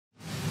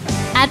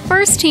At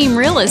First Team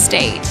Real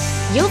Estate,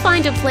 you'll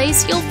find a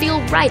place you'll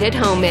feel right at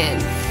home in.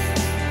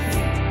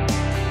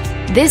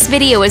 This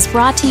video is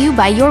brought to you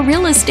by your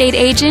real estate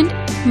agent,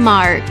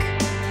 Mark.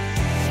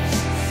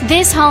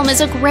 This home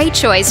is a great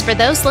choice for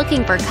those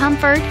looking for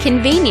comfort,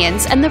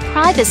 convenience, and the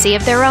privacy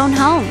of their own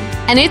home,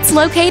 and it's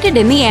located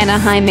in the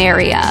Anaheim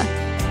area.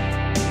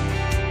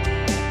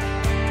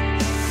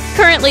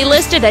 Currently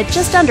listed at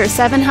just under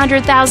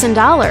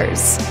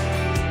 $700,000.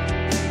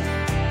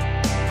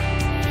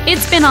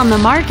 It's been on the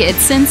market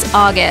since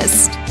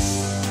August.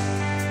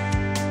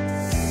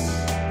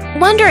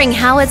 Wondering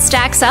how it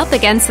stacks up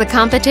against the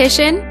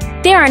competition?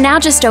 There are now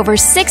just over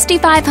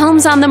 65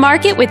 homes on the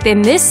market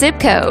within this zip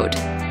code.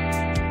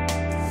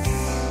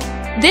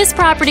 This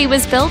property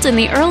was built in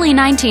the early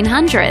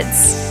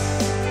 1900s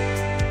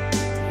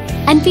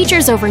and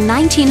features over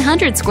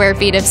 1,900 square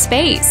feet of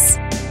space,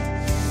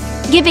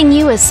 giving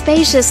you a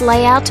spacious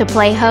layout to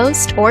play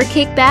host or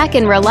kick back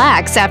and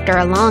relax after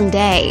a long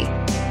day.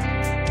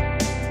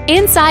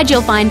 Inside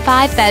you'll find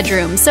 5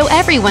 bedrooms, so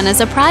everyone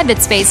has a private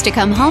space to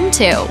come home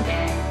to,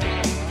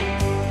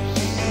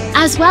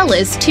 as well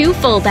as 2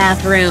 full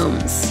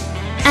bathrooms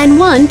and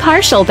 1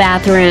 partial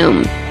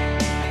bathroom.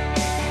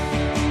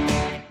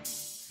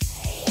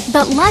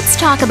 But let's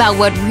talk about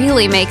what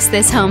really makes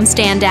this home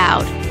stand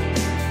out.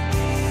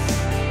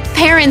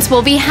 Parents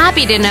will be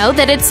happy to know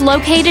that it's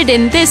located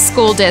in this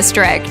school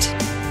district.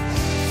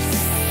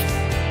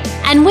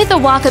 And with a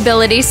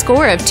walkability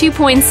score of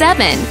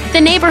 2.7, the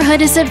neighborhood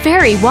is a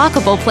very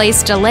walkable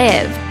place to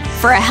live.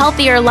 For a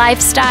healthier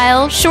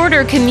lifestyle,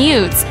 shorter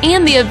commutes,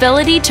 and the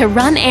ability to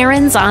run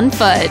errands on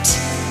foot.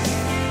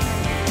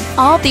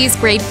 All these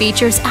great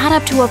features add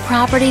up to a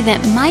property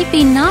that might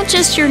be not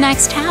just your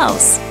next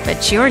house,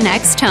 but your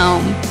next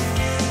home.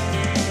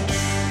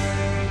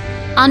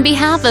 On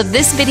behalf of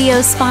this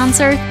video's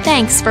sponsor,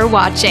 thanks for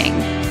watching.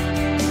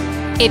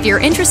 If you're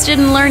interested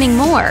in learning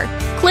more,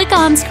 click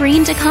on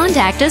screen to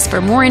contact us for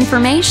more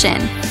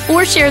information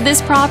or share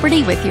this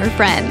property with your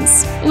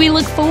friends. We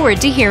look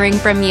forward to hearing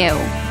from you.